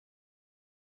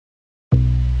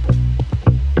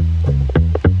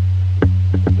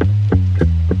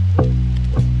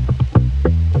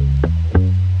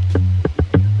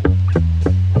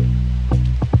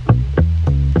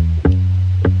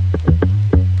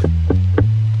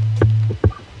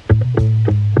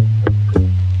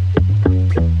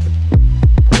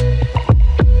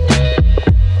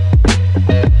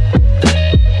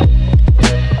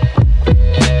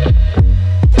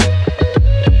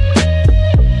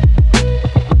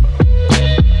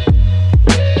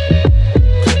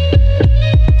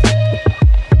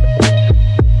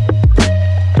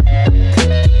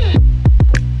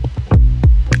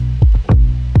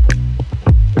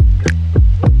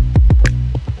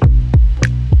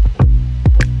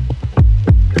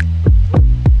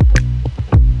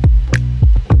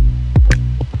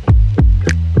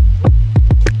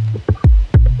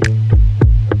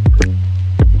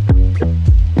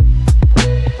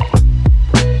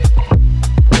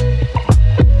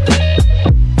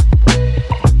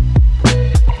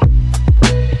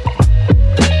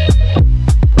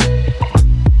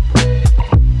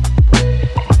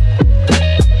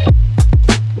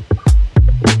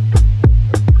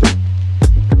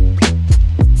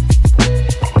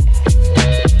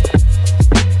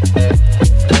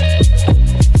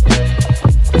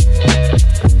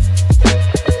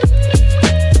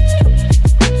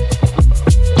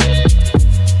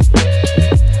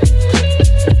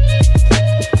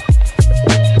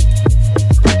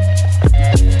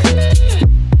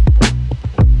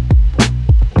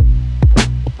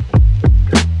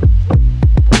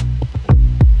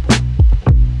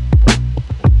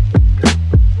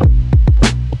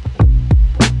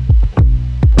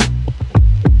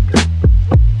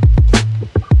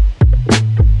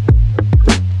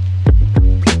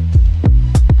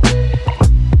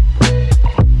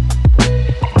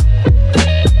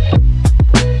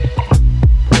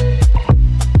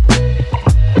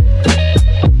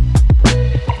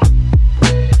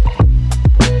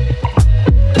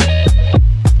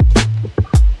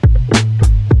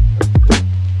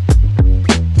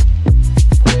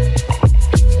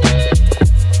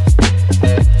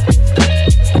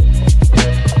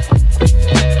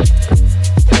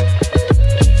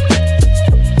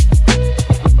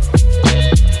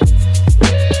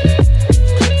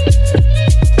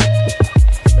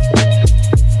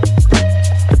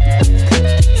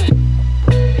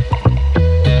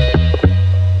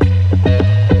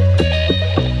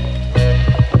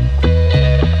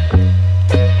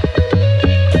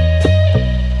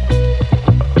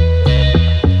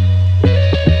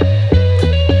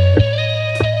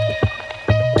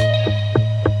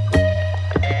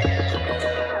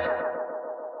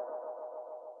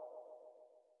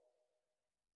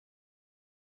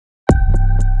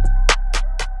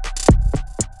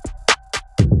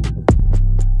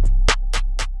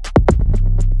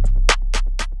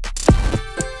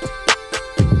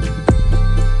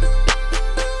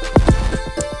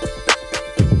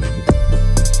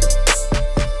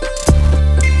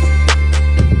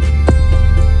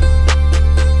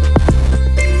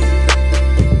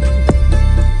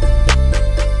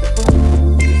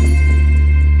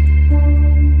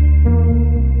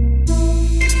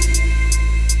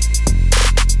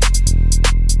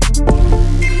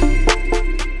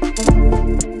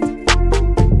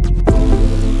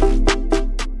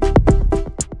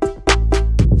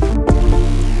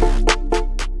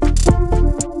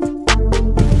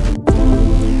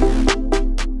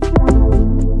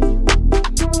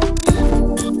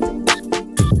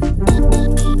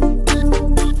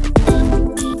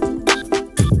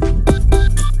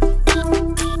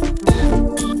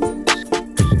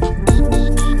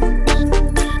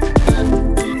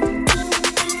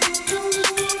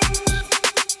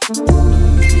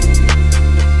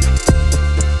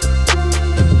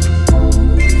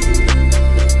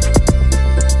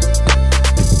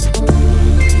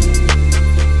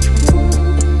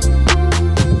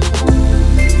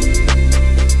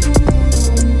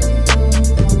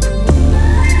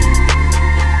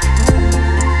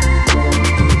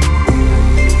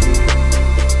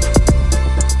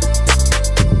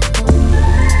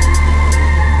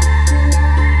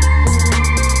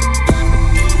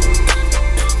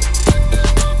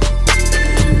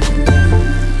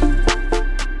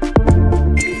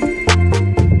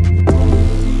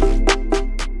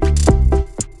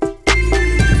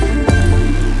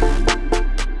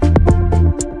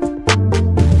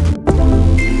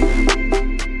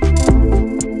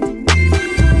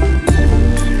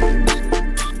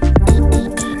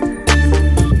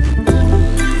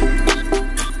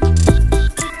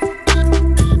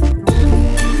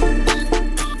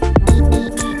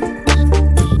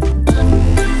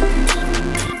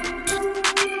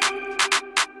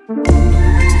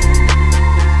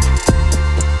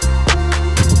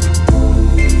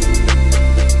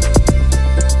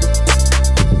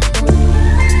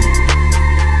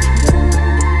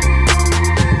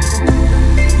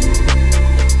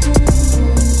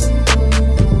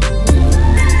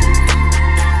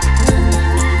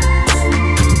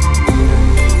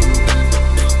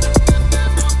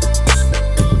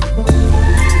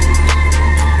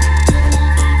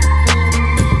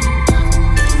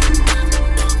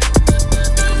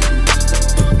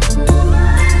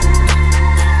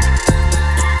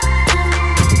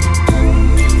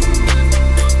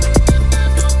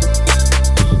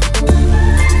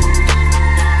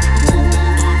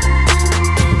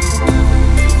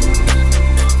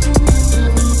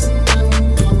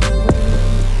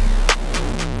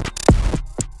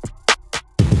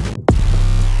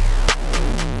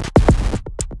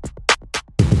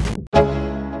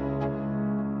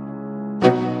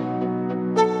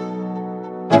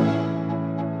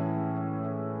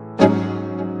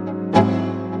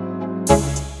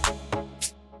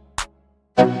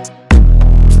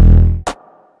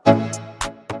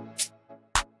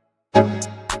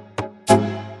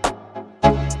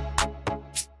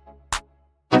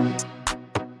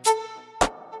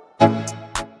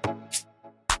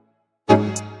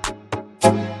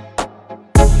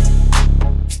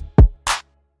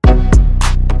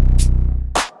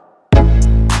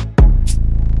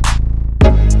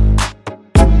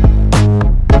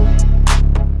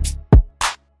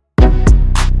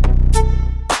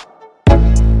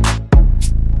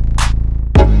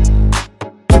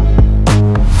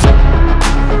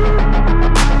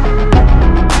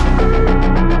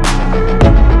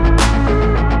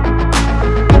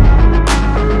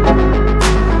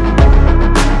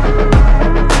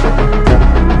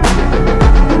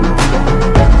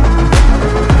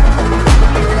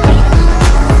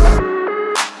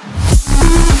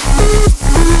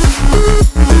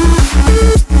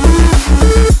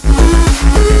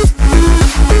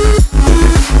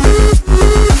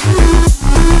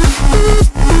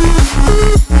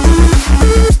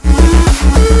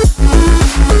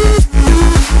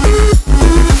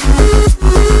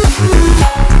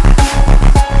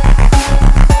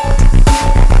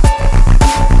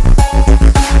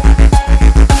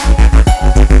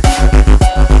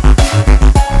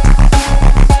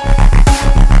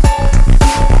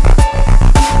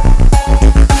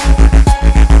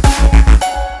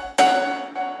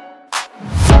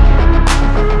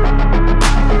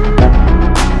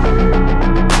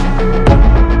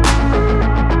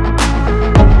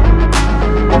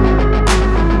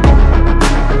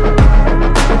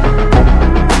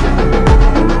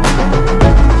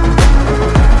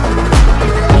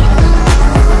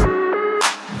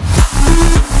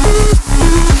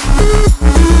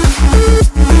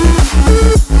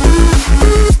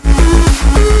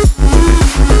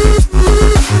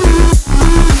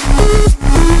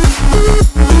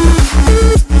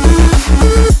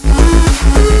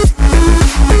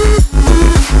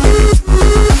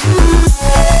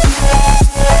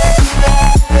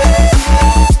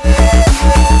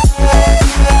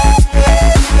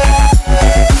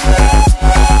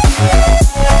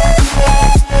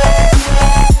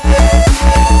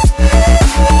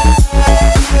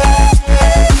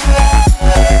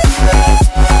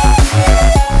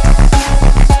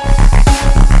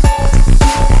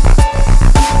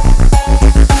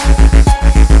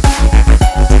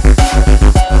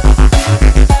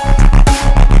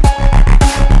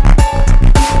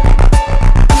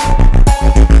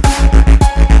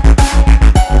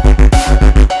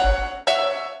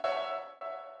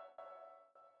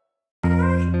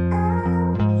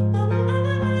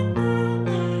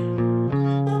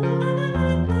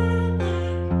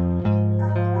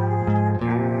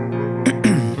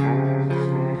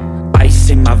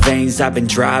days I've been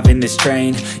driving this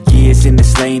train, years in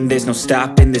this lane, there's no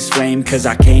stopping this flame. Cause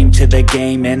I came to the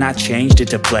game and I changed it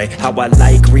to play how I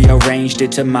like, rearranged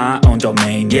it to my own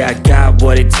domain. Yeah, I got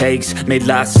what it takes, made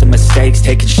lots of mistakes,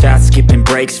 taking shots, skipping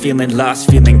breaks, feeling lost,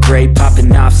 feeling great,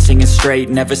 popping off, singing straight,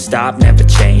 never stopped, never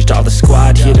changed. All the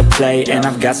squad here to play, and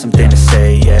I've got something to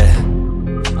say, yeah.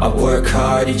 I work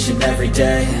hard each and every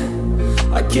day,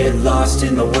 I get lost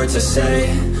in the words I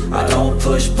say. I don't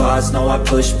push pause, no, I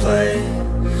push play.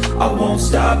 I won't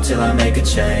stop till I make a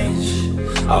change.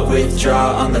 I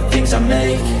withdraw on the things I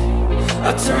make.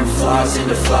 I turn flaws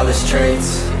into flawless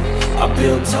traits. I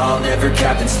build tall, never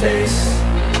capped in space.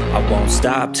 I won't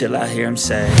stop till I hear him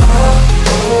say, oh,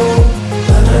 oh,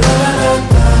 la, la, la, la,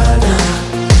 la,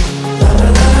 la, la, la,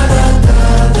 la, la,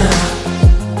 la, la.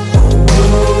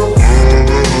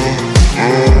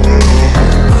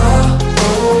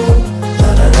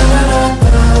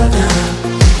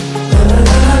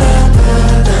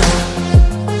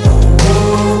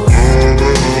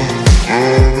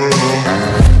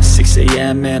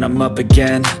 And I'm up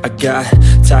again. I got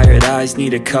tired eyes,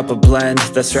 need a cup of blend.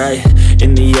 That's right,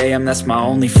 in the AM, that's my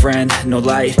only friend. No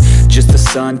light, just the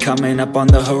sun coming up on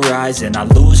the horizon. I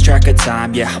lose track of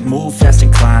time, yeah, I move fast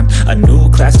and climb a new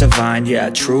class divine, yeah,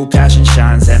 true passion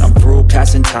shines. And I'm through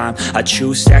passing time, I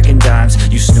choose stacking dimes.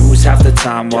 You snooze half the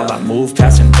time while I move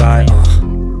passing by.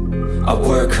 I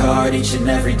work hard each and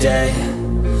every day,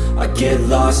 I get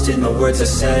lost in the words I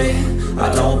say.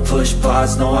 I don't push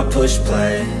pause, no, I push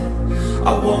play.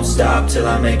 I won't stop till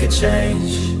I make a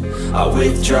change. I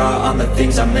withdraw on the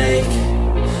things I make.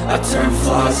 I turn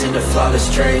flaws into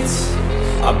flawless traits.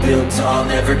 I build tall,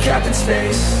 never capped in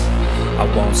space. I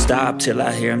won't stop till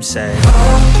I hear him say, oh,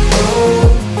 oh,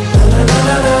 la, la,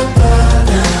 la, la.